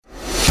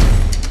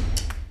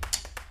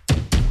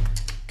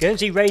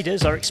Guernsey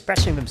Raiders are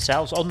expressing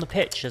themselves on the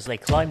pitch as they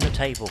climb the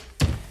table.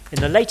 In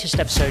the latest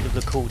episode of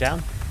The Cool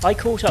Down, I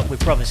caught up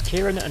with brothers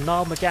Ciaran and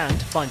Niall McGann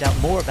to find out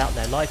more about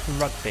their life in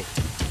rugby.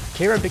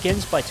 Ciaran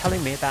begins by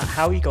telling me about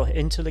how he got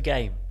into the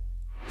game.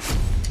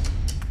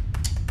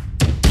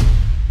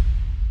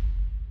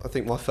 I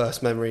think my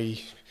first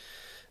memory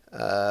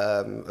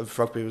of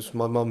rugby was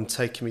my mum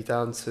taking me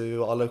down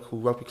to our local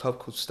rugby club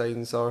called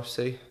Staines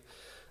RFC.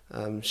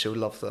 She'll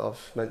love that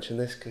I've mentioned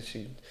this because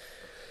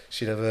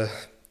she never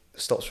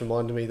stops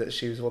reminding me that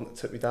she was the one that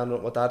took me down,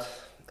 not my dad.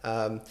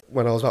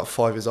 When I was about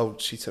 5 years old,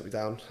 she took me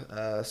down,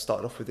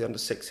 starting off with the under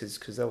sixes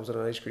because there wasn't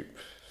an age group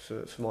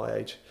for my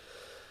age.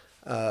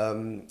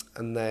 And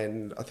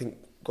then I think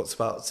got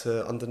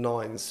to under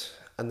nines,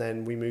 and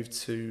then we moved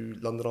to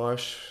London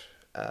Irish,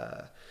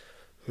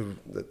 who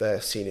their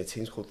senior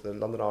team's called the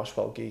London Irish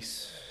Wild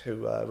Geese,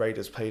 who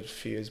Raiders played a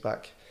few years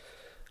back.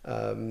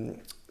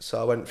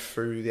 So I went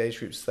through the age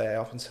groups there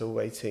up until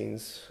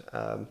 18s,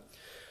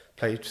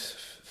 played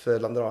for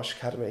London Irish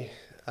Academy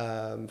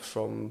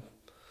from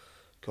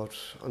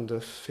under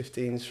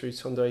 15s through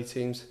to under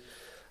 18s.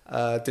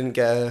 Didn't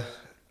get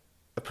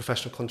a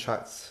professional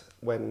contract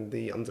when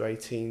the under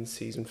 18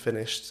 season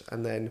finished,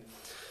 and then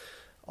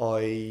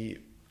I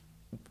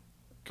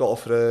got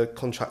offered a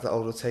contract at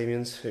Old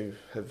Otamians, who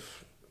have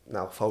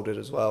now folded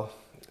as well.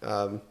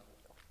 To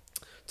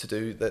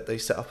do that, they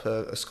set up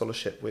a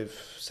scholarship with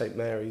St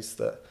Mary's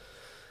that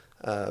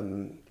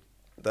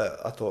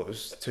I thought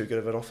was too good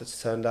of an offer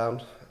to turn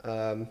down.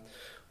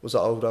 Was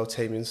at Old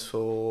Otamians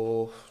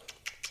for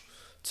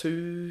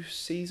 2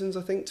 seasons,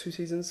 I think,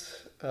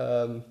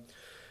 and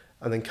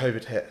then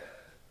COVID hit,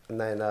 and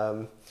then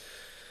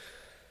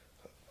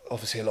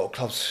obviously a lot of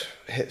clubs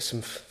hit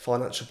some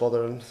financial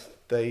bother and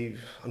they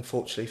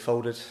unfortunately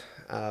folded.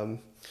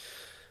 And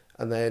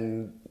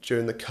then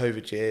during the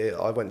COVID year,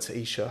 I went to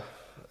Esher,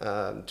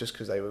 just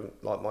because they were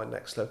like my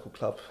next local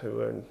club, who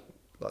were in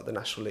like the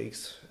national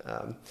leagues.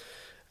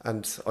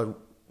 And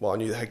I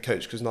knew the head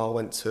coach because Niall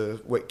went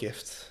to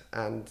Whitgift,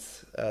 and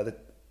the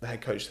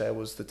head coach there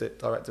was the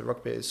director of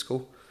rugby at his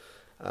school.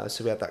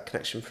 So we had that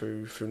connection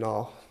through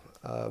Niall.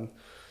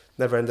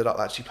 Never ended up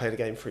actually playing a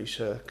game for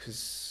Esher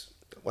because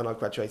when I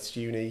graduated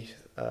uni,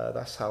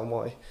 that's how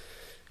my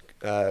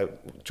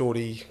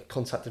Geordie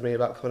contacted me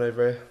about coming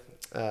over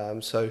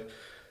here. So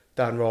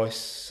Dan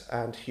Rice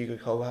and Hugo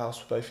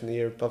Culverhouse were both in the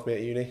year above me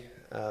at uni,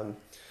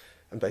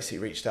 and basically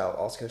reached out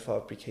asking if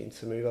I'd be keen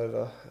to move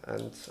over,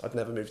 and I'd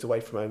never moved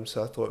away from home,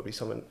 so I thought it'd be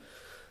something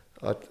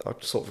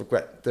I'd sort of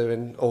regret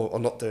doing, or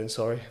not doing,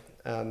 sorry.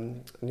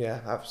 And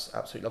yeah, I've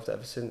absolutely loved it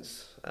ever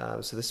since.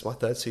 So this is my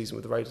 3rd season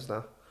with the Raiders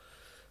now,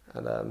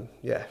 and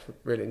yeah,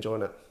 really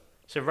enjoying it.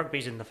 So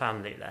rugby's in the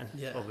family then,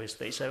 yeah,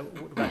 obviously. So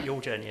what about your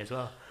journey as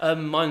well?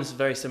 Mine's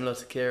very similar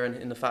to Ciaran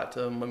in the fact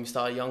when we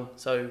started young.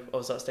 So I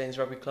was at Staines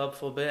Rugby Club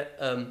for a bit.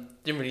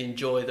 Didn't really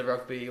enjoy the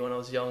rugby when I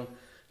was young.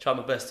 Tried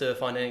my best to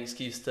find any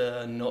excuse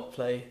to not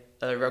play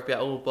rugby at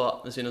all.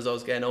 But as soon as I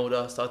was getting older,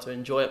 I started to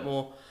enjoy it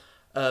more.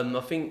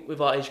 I think with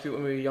our age group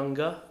when we were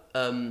younger,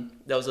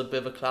 there was a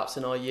bit of a collapse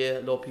in our year.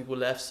 A lot of people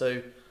left,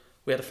 so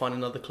we had to find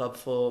another club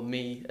for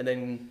me. And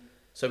then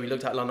so we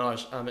looked at London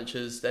Irish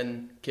Amateurs,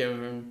 then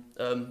Ciaran,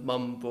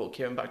 mum brought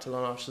Ciaran back to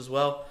London Irish as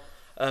well.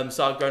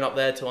 Started growing up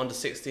there to under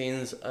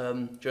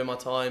 16s. During my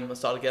time, I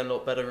started getting a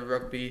lot better at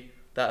rugby.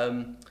 That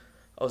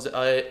I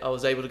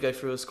was able to go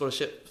through a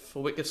scholarship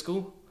for Whitgift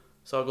School,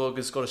 so I got a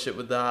good scholarship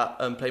with that.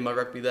 Played my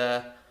rugby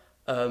there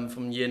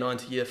from year 9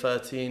 to year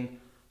 13.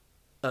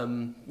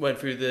 Went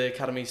through the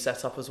academy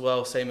setup as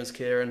well, same as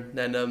Ciaran.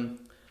 Then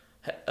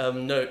I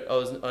knew that I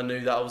wasn't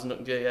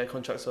going to get a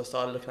contract, so I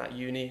started looking at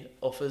uni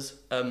offers.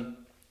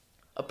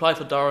 Applied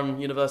for Durham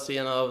University,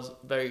 and I was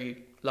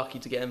very lucky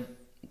to get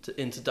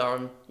into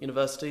Durham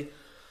University.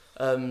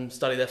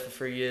 Studied there for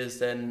 3 years.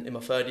 Then in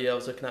my 3rd year, I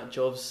was looking at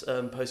jobs,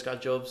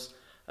 postgrad jobs,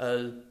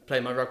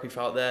 playing my rugby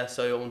throughout there.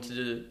 So I wanted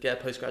to get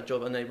a postgrad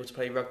job and able to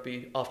play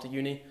rugby after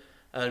uni.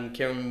 And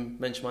Ciaran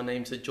mentioned my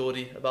name to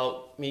Geordie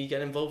about me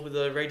getting involved with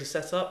the Raiders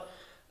setup,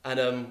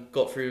 and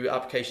got through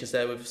applications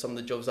there with some of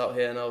the jobs out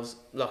here, and I was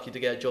lucky to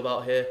get a job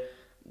out here,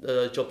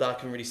 the job that I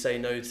can really say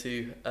no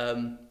to.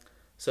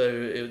 So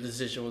the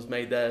decision was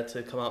made there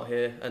to come out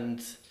here,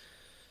 and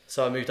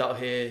so I moved out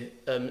here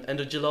end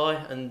of July,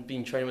 and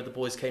been training with the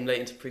boys, came late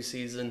into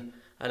pre-season,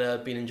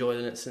 and been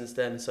enjoying it since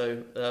then.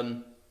 So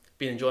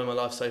been enjoying my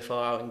life so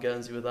far out in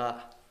Guernsey with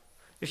that.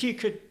 If you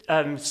could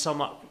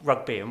sum up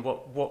rugby and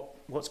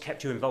what's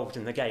kept you involved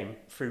in the game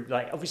through,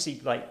 like, obviously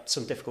like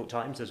some difficult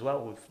times as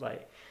well with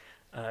like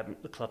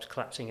the club's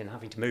collapsing and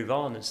having to move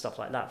on and stuff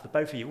like that. For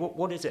both of you,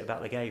 what is it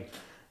about the game?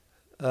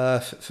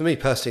 For me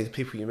personally, the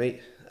people you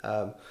meet.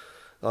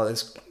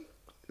 There's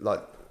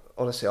like,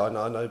 honestly, I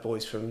know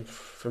boys from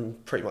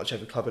pretty much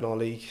every club in our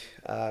league,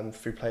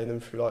 through playing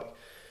them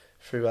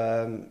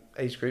through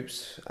age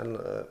groups and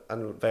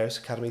various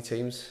academy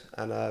teams,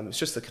 and it's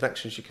just the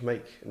connections you can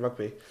make in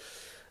rugby.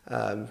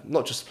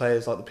 Not just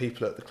players, like the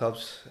people at the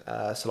clubs.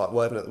 So like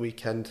Worthing at the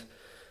weekend,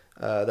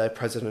 their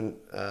president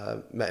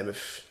met him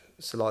with.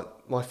 So like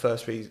my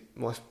first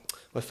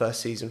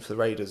season for the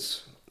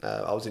Raiders,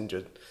 I was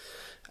injured,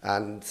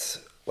 and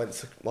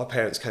my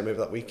parents came over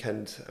that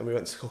weekend, and we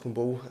went to Cock and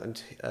Ball,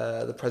 and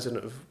the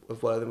president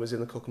of Worthing was in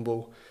the Cock and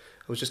Ball.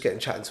 I was just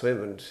chatting to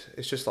him, and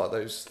it's just like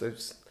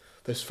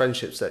those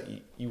friendships that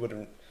you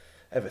wouldn't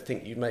ever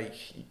think you'd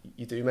make,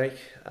 you do make.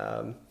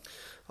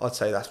 I'd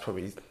say that's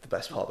probably the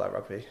best part about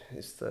rugby,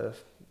 is the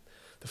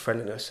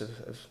friendliness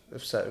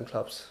of certain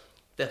clubs.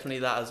 Definitely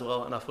that as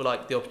well, and I feel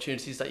like the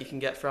opportunities that you can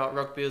get throughout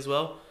rugby as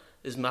well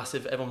is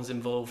massive. Everyone's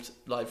involved,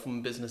 like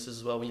from businesses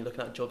as well, when you're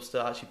looking at jobs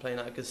to actually playing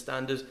at a good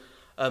standard.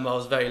 I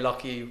was very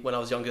lucky when I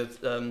was younger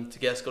to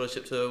get a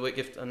scholarship to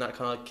Whitgift, and that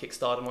kind of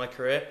kick-started my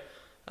career,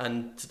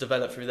 and to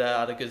develop through there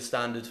at a good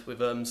standard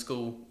with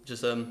school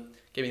just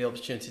gave me the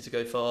opportunity to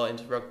go far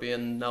into rugby,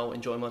 and now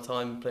enjoying my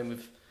time playing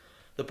with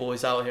the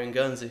boys out here in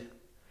Guernsey.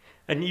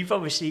 And you've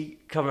obviously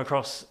come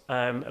across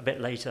a bit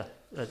later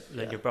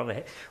than your brother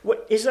here.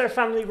 Is there a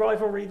family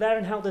rivalry there,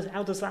 and how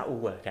does that all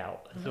work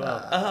out as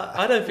well?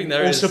 I don't think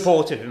there is. All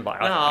supportive in my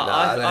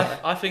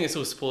I think it's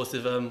all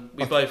supportive.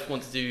 We both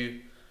want to do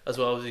as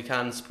well as we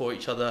can, support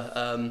each other.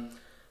 I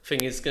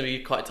think it's going to be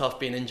quite tough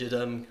being injured.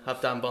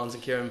 Have Dan Barnes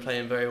and Ciaran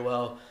playing very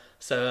well,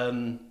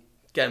 so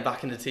getting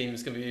back in the team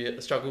is going to be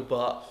a struggle.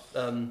 But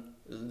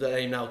the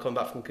aim now, coming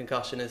back from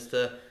concussion, is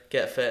to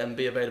get fit and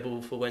be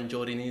available for when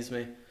Geordie needs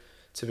me.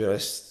 To be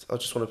honest, I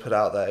just want to put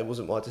out there, it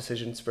wasn't my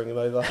decision to bring him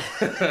over. I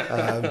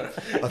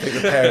think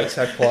the parents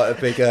had quite a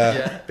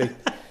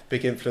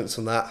big influence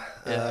on that.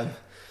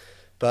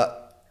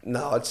 But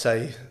no, I'd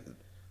say,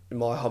 in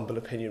my humble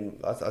opinion,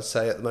 I'd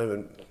say at the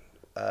moment,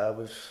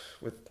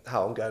 with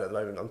how I'm going at the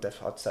moment,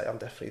 I'd say I'm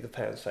definitely the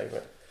parents'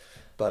 favourite.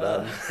 But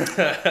no,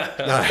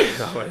 I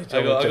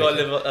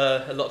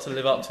got a lot to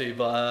live up to.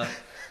 But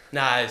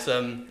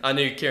I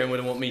knew Ciaran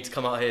wouldn't want me to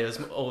come out here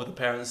as all the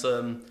parents.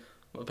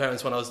 My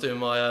parents, when I was doing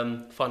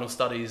my final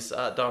studies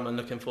at Durham and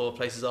looking for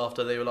places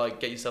after, they were like,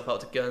 get yourself out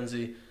to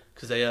Guernsey,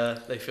 because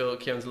they feel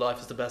Ciaran's life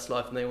is the best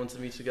life, and they wanted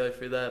me to go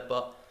through there.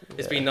 But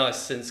it's been nice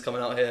since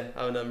coming out here.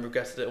 I haven't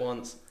regretted it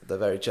once. They're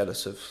very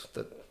jealous of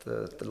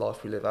the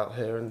life we live out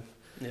here, and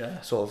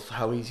sort of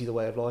how easy the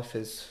way of life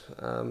is.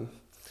 I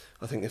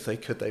think if they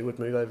could, they would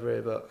move over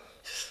here, but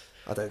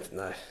I don't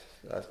know.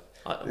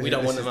 We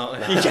don't want them out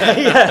here.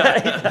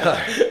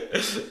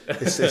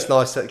 It's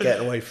nice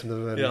getting away from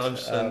them. And,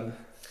 100%.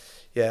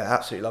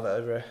 Absolutely love it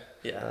over here.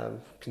 Yeah.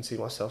 Can see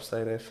myself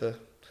staying here for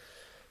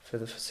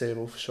the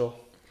foreseeable, for sure.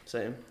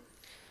 Same.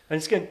 And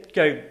it's going to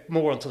go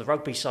more onto the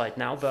rugby side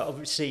now, but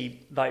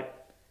obviously, like,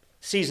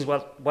 season's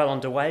well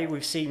underway.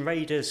 We've seen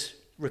Raiders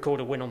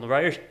record a win on the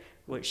road,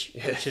 which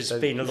has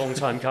been a long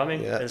time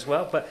coming as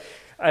well. But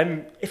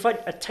if I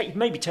take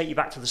you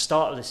back to the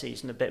start of the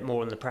season a bit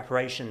more in the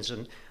preparations,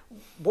 and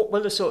what were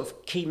the sort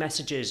of key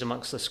messages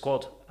amongst the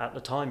squad at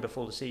the time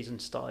before the season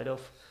started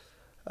off?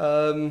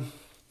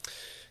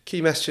 Key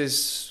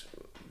messages,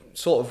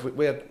 sort of,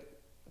 we had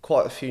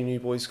quite a few new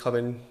boys come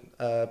in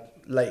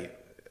late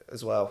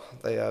as well.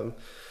 They a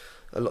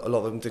lot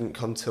of them didn't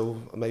come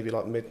till maybe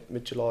like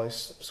mid-July,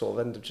 sort of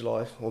end of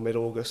July or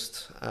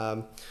mid-August.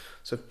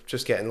 So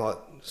just getting like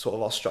sort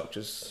of our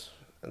structures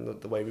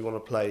and the way we want to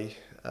play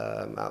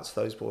out to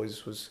those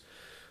boys was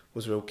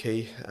real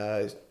key.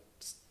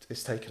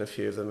 It's taken a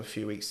few of them a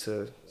few weeks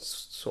to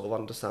sort of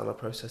understand our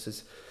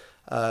processes.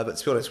 But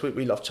to be honest,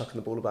 we love chucking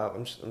the ball about.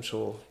 I'm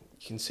sure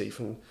you can see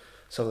from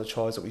some of the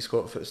tries that we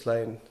scored at Foots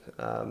Lane.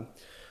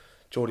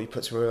 Geordie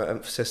puts a real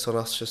emphasis on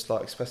us just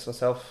like expressing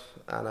ourselves,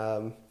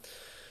 and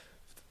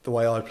the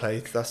way I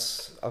played,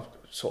 that's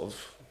what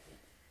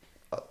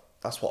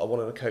I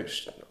wanted a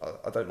coach.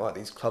 I don't like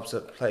these clubs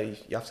that play,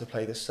 you have to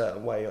play this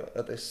certain way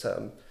at this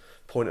certain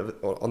point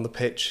on the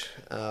pitch.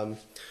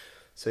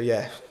 So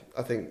I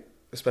think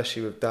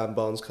especially with Dan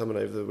Barnes coming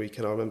over the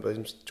weekend, I remember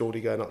Geordie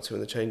going up to him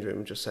in the change room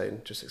and just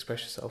saying, just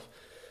express yourself.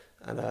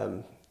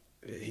 And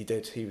he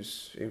did. He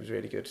was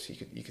really good.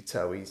 You could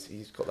tell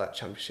he's got that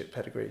championship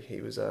pedigree.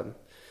 He was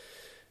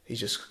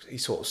he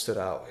sort of stood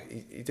out.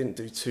 He didn't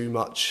do too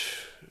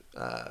much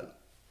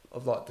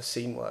of like the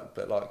scene work,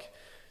 but like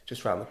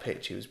just around the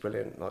pitch he was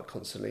brilliant. Like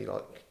constantly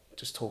like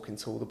just talking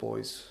to all the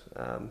boys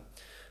and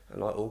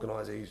like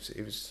organising.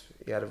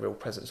 He had a real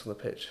presence on the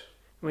pitch.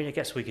 I mean, I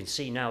guess we can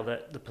see now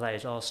that the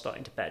players are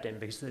starting to bed in,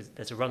 because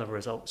there's a run of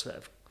results that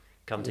have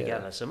come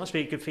together. So it must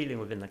be a good feeling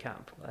within the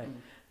camp. Right?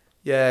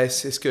 Yeah,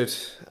 it's good.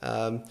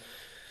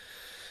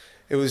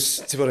 It was,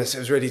 to be honest, it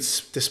was really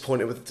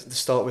disappointed with the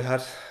start we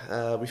had.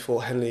 We thought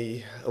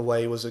Henley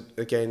away was a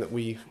game that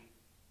we,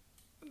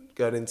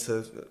 going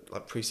into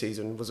like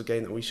pre-season, was a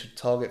game that we should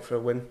target for a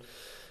win.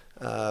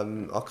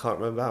 I can't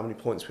remember how many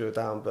points we were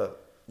down,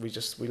 but we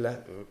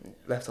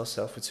left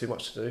ourselves with too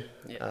much to do.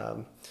 Yeah.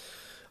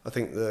 I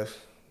think the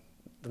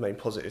main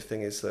positive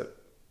thing is that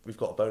we've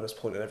got a bonus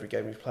point in every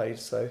game we've played,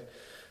 so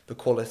the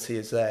quality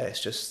is there.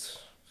 It's just,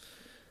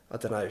 I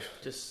don't know.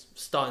 Just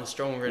starting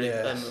strong, really.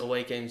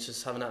 Away games,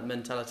 just having that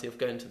mentality of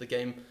going to the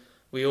game.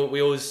 We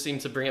always seem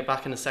to bring it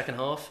back in the second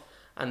half,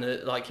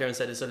 and like Ciaran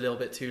said, it's a little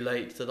bit too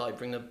late to like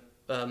bring the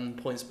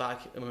points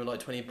back, and we're like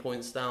 20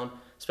 points down,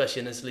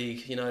 especially in this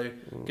league. You know,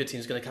 good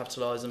teams going to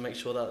capitalise and make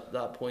sure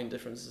that point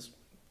difference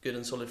good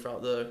and solid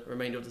throughout the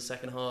remainder of the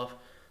second half.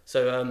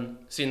 So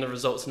seeing the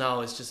results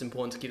now, it's just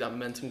important to keep that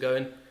momentum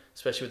going,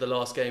 especially with the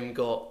last game we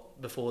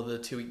got before the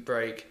 2-week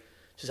break.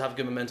 Just have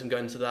good momentum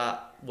going into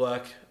that,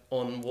 work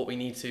on what we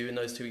need to in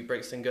those 2-week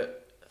breaks, and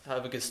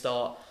have a good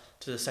start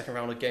to the second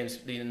round of games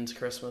leading into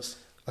Christmas.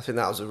 I think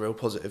that was a real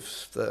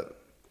positive that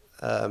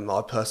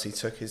I personally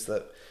took, is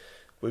that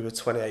we were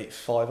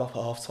 28-5 up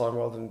at half time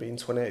rather than being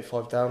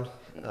 28-5 down.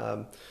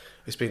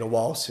 It's been a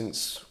while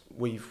since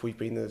we've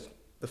been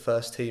the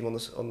first team on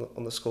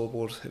the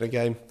scoreboard in a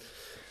game,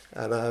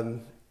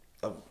 and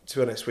to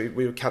be honest, we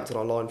were camped on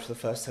our line for the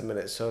first 10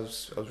 minutes, so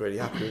I was really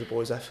happy with the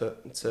boys'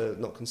 effort to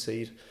not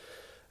concede,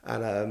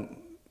 and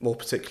more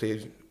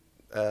particularly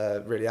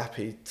really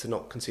happy to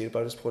not concede a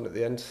bonus point at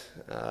the end.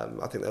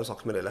 I think there was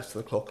like a minute left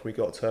on the clock and we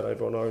got a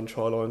turnover on our own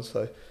try line,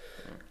 so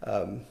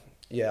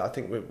I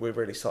think we're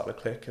really starting to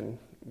click, and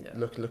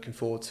looking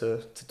forward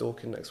to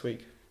Dorking next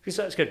week. Because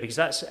that's good, because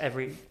that's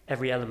every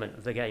element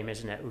of the game,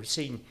 isn't it? We've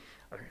seen,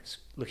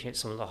 looking at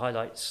some of the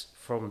highlights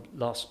from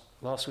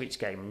last week's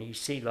game, and you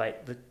see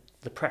like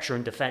the pressure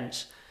and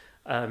defence,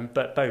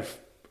 but both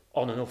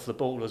on and off the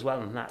ball as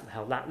well, and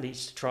how that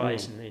leads to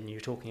tries. And then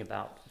you're talking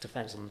about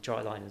defence on the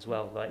try line as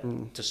well, like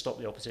to stop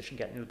the opposition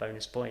getting the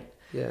bonus point.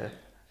 Yeah,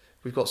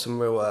 we've got some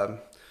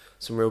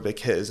real big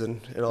hitters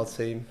in our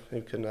team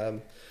who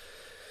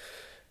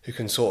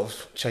can sort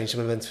of change the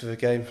momentum of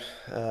the game.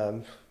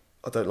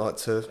 I don't like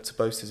to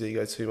boast his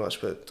ego too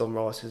much, but Don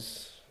Rice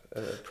is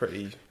a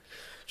pretty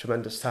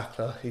tremendous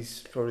tackler.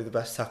 He's probably the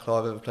best tackler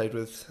I've ever played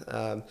with.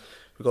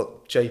 We've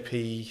got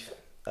JP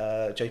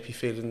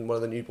Phelan, one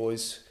of the new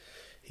boys.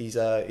 He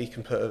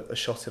can put a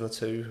shot in or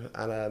two,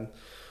 and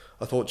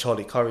I thought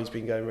Charlie Curry's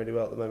been going really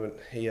well at the moment.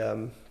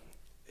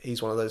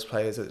 He's one of those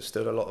players that's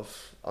still a lot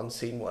of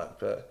unseen work,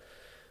 but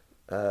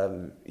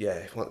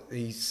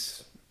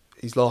he's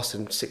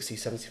lasting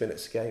 60-70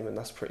 minutes a game, and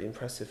that's pretty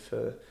impressive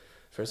for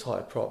his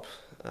height prop.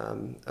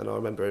 And I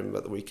remember him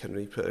at the weekend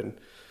when he put in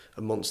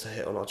a monster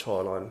hit on our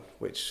try line,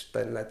 which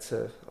then led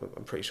to,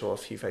 I'm pretty sure a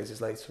few phases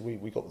later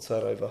we got the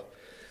turnover.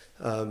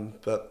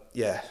 But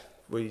yeah,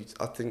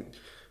 I think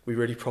we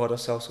really pride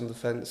ourselves on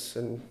defence,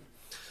 and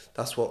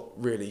that's what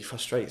really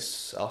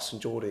frustrates us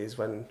and Geordie, is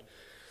when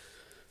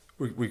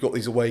we got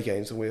these away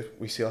games and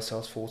we see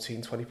ourselves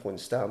 14-20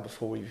 points down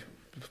before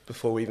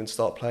we even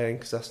start playing,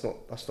 because that's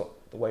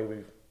not the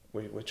way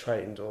we're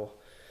trained or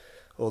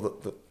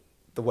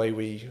the way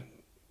we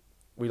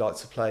like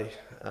to play.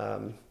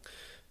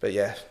 But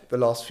yeah, the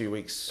last few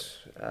weeks,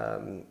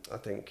 I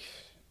think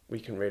we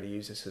can really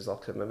use this as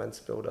like a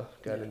momentum builder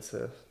going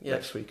into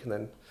next week, and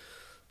then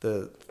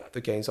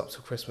the games up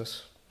till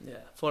Christmas. Yeah,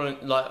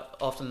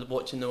 after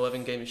watching the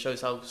Worthing game, it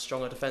shows how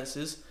strong our defence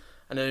is,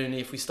 and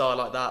only if we start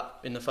like that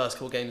in the first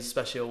couple of games,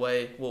 especially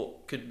away,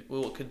 what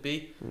could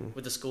be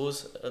with the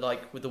scores,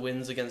 like with the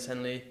wins against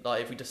Henley.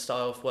 Like if we just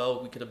start off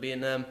well, we could have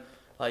beaten them.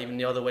 Like even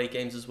the other away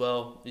games as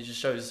well. It just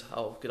shows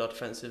how good our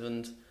defensive,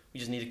 and we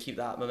just need to keep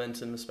that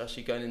momentum,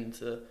 especially going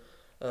into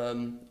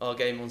our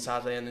game on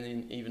Saturday, and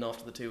then even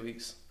after the 2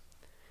 weeks.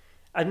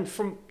 And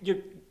you're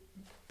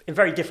in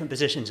very different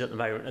positions at the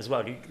moment as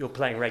well. You're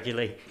playing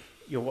regularly.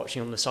 You're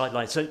watching on the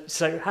sidelines.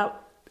 So how?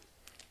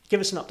 Give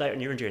us an update on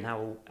your injury and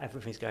how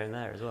everything's going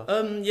there as well.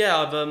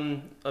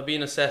 I've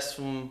been assessed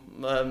from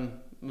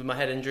with my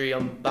head injury.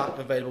 I'm back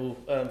available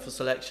for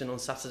selection on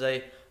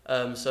Saturday.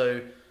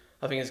 So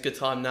I think it's a good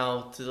time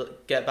now to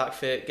get back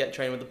fit, get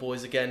training with the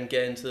boys again,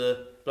 get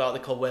into blow out the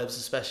cobwebs,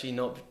 especially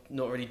not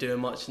really doing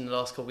much in the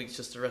last couple of weeks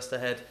just to rest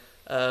ahead.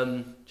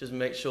 Just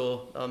make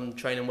sure I'm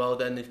training well.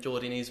 Then if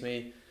Geordie needs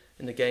me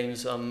in the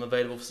games, I'm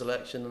available for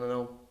selection, and then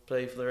I'll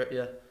play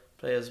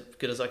as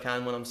good as I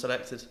can when I'm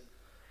selected.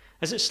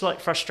 Is it slight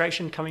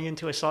frustration coming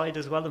into a side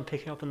as well and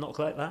picking up a knock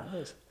like that?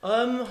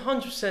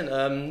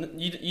 100%.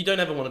 You don't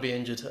ever want to be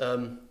injured,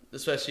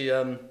 especially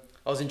I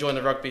was enjoying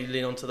the rugby,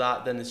 lean onto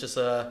that, then it's just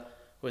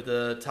with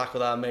the tackle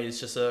that I made, it's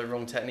just a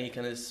wrong technique,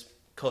 and it's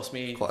cost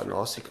me quite a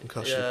nasty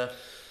concussion. Yeah,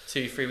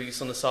 2-3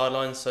 weeks on the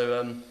sidelines.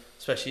 So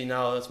especially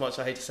now, as much as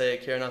I hate to say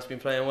it, Ciaran has been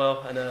playing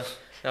well, and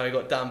now we've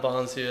got Dan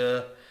Barnes,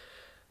 who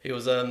he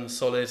was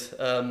solid.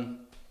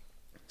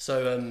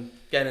 So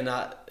getting in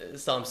that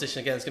starting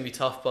position again is going to be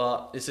tough,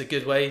 but it's a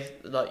good way.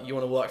 Like, you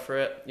want to work for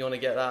it, you want to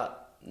get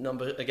that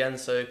number again.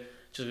 So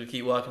just gonna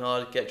keep working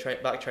hard,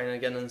 get back training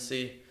again, and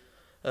see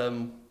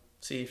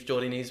if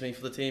Geordie needs me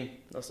for the team.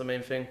 That's the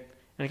main thing.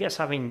 And I guess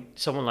having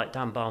someone like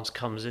Dan Barnes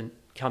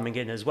coming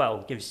in as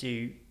well gives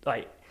you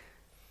like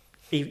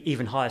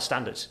even higher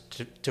standards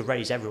to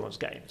raise everyone's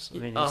games. I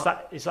mean,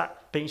 is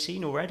that being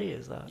seen already?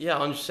 Is that? Yeah,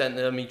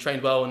 100%. He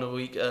trained well in the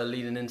week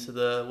leading into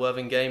the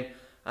Worthing game.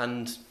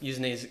 And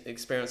using his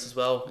experience as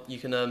well, you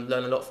can learn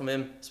a lot from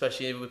him,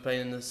 especially if we're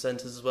playing in the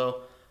centres as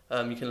well.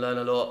 You can learn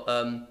a lot,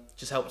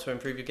 just help to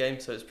improve your game,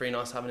 so it's pretty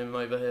nice having him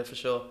over here for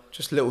sure.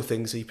 Just little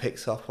things he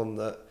picks up on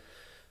that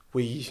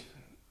we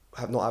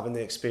have not having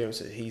the experience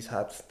that he's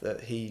had,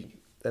 that he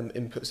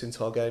inputs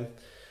into our game.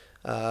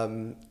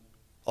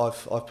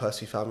 I've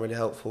personally found really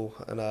helpful,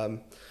 and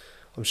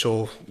I'm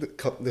sure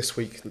this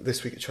week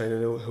at training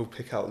he'll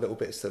pick out little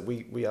bits that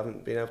we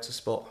haven't been able to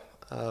spot.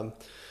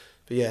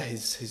 But yeah,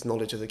 his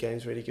knowledge of the game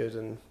is really good,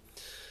 and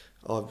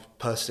I've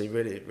personally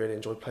really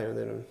enjoyed playing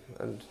with him,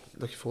 and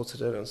looking forward to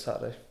doing it on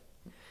Saturday.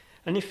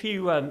 And if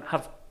you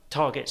have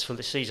targets for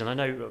the season, I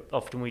know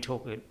often we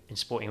talk in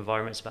sporting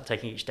environments about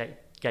taking each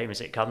game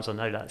as it comes. I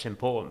know that's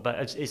important,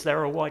 but is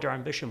there a wider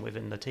ambition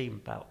within the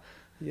team about?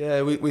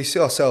 Yeah, we see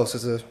ourselves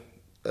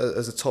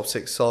as a top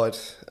 6 side,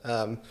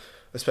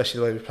 especially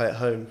the way we play at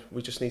home.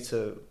 We just need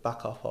to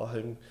back up our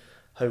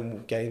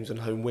home games and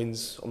home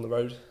wins on the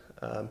road.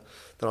 Then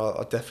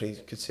I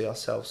definitely could see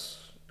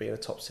ourselves being a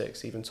top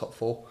 6, even top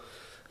 4.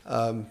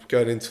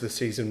 Going into the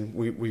season,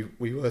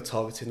 we were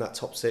targeting that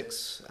top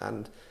 6,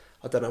 and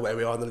I don't know where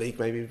we are in the league,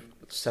 maybe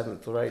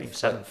 7th or 8th.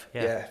 7th,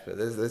 yeah. Yeah, but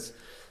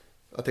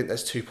I think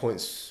there's 2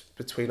 points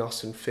between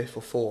us and 5th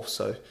or 4th,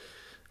 so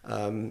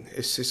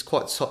it's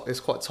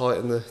quite tight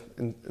in the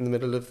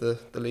middle of the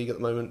league at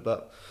the moment.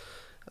 But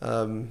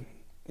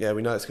yeah,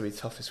 we know it's going to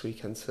be tough this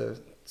weekend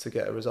to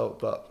get a result,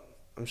 but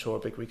I'm sure a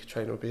big week of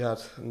training will be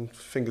had, and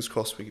fingers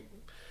crossed we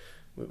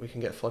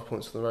can get 5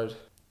 points on the road.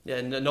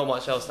 Yeah, not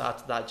much else to add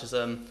to that. Just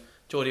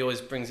Geordie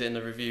always brings it in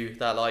the review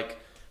that, like,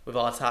 with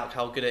our attack,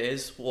 how good it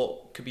is,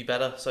 what could be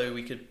better. So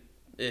we could,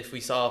 if we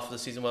start off the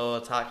season well,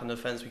 attack and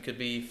defence, we could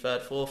be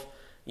 3rd, 4th.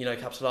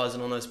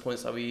 Capitalising on those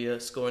points that we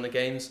score in the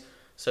games.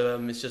 So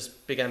it's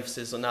just big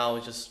emphasis on now,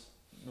 just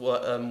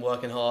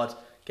working hard,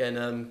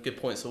 getting good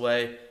points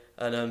away,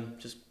 and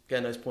just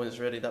getting those points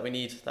ready that we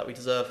need, that we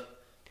deserve.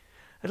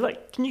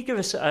 Can you give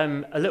us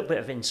a little bit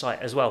of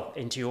insight as well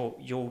into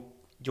your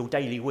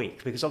daily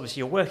week, because obviously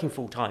you're working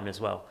full time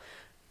as well,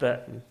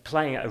 but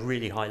playing at a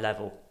really high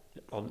level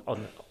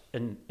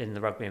in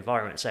the rugby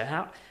environment. So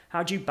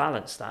how do you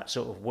balance that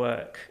sort of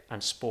work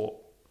and sport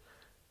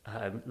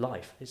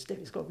life? It's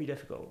got to be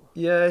difficult.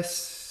 Yeah,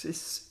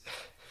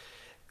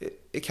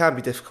 it can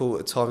be difficult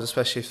at times,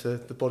 especially if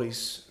the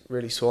body's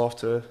really sore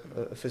after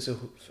a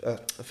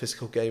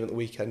physical game at the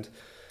weekend.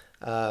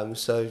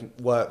 So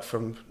work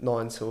from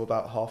 9 till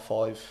about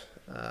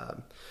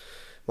 5:30,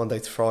 Monday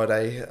to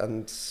Friday,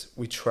 and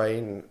we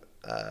train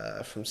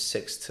from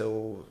 6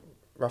 till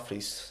roughly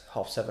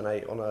 7:30,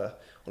 8 on a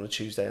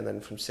Tuesday, and then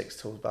from 6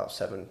 till about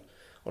 7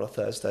 on a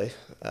Thursday,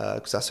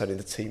 because that's only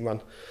the team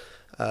run.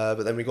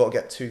 But then we got to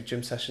get 2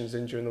 gym sessions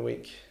in during the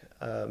week.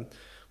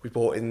 We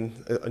bought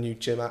in a new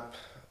gym app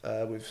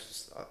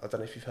with, I don't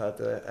know if you've heard,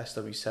 the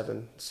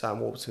SW7, Sam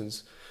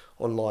Warburton's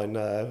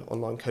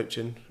online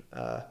coaching,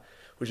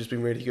 which has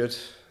been really good.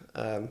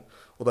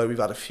 Although we've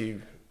had a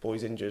few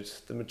boys injured,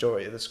 the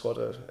majority of the squad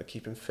are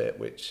keeping fit,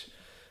 which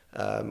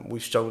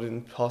we've struggled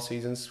in past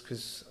seasons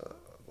because,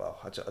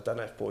 I don't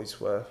know if boys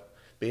were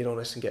being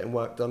honest and getting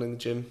work done in the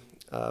gym.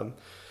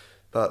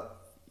 But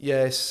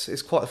yeah,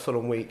 it's quite a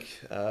full-on week.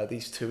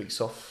 These 2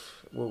 weeks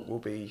off will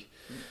be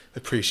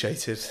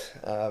appreciated.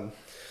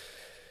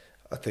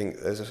 I think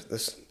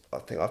I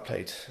think I've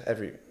played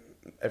every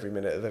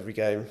minute of every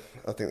game.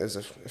 I think there's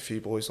a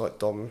few boys like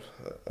Dom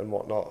and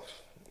whatnot.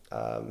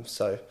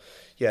 So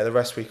yeah, the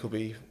rest week will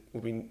be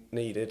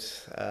needed.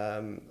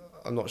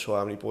 I'm not sure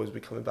how many boys will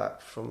be coming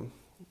back from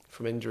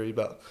injury,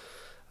 but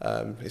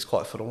it's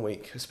quite a full-on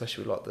week,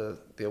 especially with like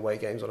the away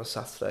games on a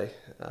Saturday.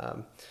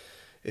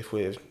 If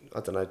we're, I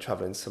don't know,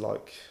 travelling to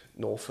like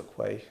Norfolk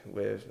way,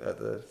 we're at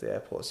the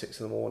airport at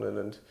 6 a.m.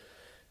 and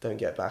don't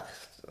get back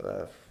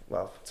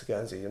to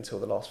Guernsey until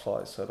the last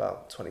flight, so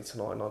about 20 to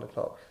 9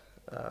 o'clock.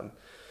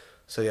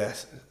 So yeah,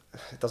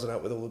 it doesn't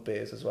help with all the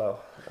beers as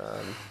well.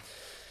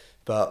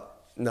 But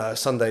no,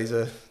 Sundays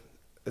are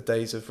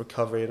days of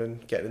recovery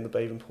and getting in the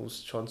bathing pools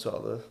to try and sort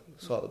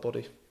out the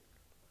body.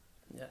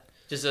 Yeah,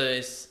 just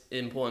it's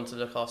important to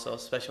look after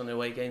ourselves, especially on the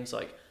away games.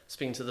 Like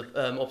speaking to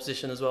the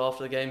opposition as well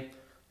after the game,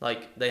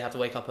 like they have to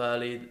wake up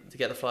early to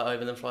get the flight over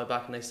and then fly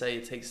back, and they say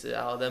it takes it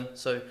out of them.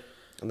 So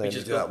and they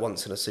just do that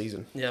once in a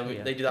season. Yeah,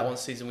 they do that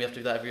once a season. We have to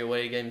do that every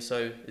away game.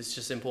 So it's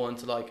just important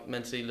to like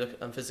mentally look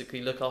and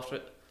physically look after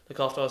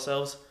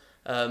ourselves.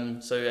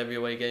 So every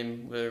away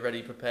game we're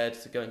ready, prepared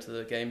to go into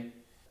the game.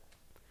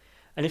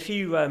 And if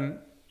you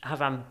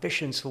have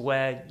ambitions for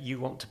where you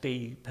want to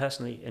be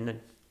personally in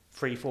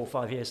 3, 4,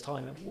 5 years'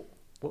 time,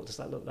 what does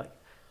that look like?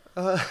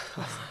 I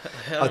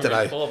don't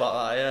know. Thought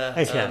about that, yeah.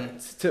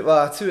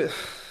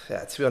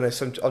 To be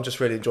honest, I'm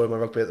just really enjoying my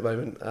rugby at the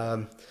moment.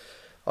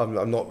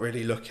 I'm not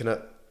really looking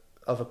at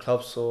other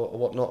clubs or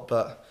whatnot,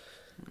 but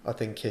I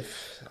think I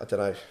don't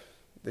know,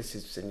 this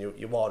is in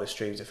your wildest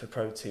dreams, if a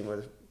pro team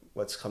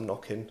were to come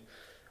knocking,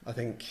 I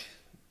think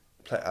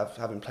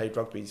having played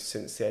rugby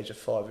since the age of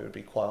 5, it would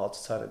be quite hard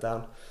to turn it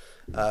down.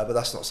 But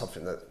that's not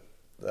something that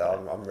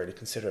I'm really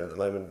considering at the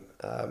moment.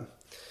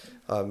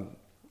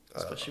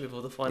 Especially with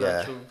all the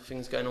financial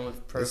things going on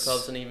with pro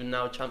clubs and even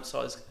now champ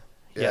sides.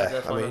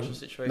 Their financial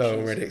situations. No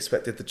one really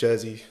expected the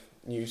jersey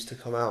news to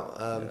come out.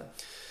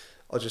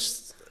 I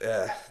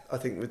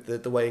think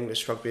with the way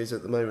English rugby is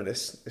at the moment,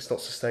 it's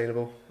not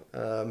sustainable,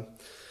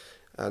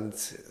 and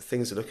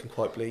things are looking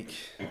quite bleak.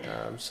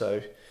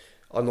 So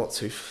I'm not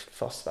too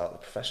fussed about the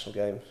professional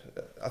game.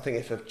 I think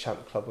if a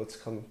champ club were to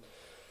come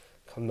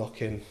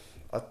knocking,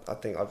 I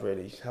think I'd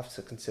really have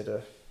to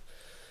consider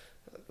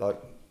like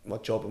my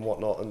job and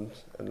whatnot, and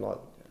like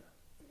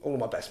all of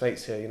my best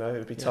mates here. You know, it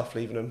would be tough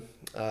leaving them,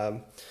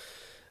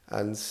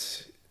 and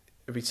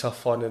it'd be tough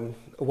finding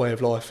a way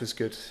of life as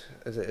good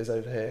as it is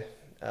over here.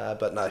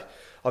 But no,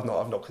 I've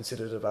not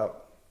considered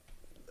about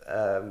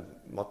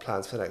my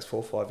plans for the next 4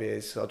 or 5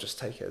 years. I'll just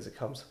take it as it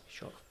comes.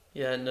 Sure.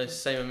 Yeah, no,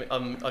 same.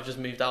 I've just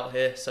moved out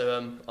here,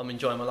 so I'm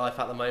enjoying my life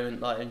at the moment.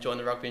 Like enjoying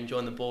the rugby,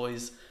 enjoying the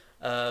boys.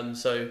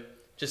 So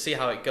just see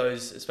how it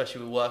goes,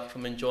 especially with work. If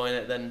I'm enjoying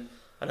it, then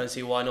I don't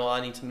see why not.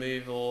 I need to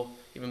move, or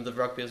even with the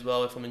rugby as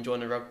well. If I'm enjoying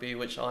the rugby,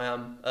 which I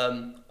am,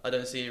 I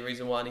don't see a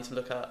reason why I need to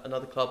look at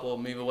another club or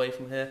move away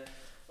from here.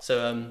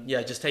 So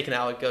yeah, just taking it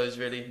how it goes,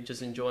 really,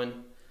 just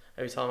enjoying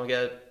every time I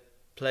get to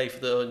play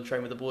and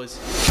train with the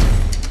boys.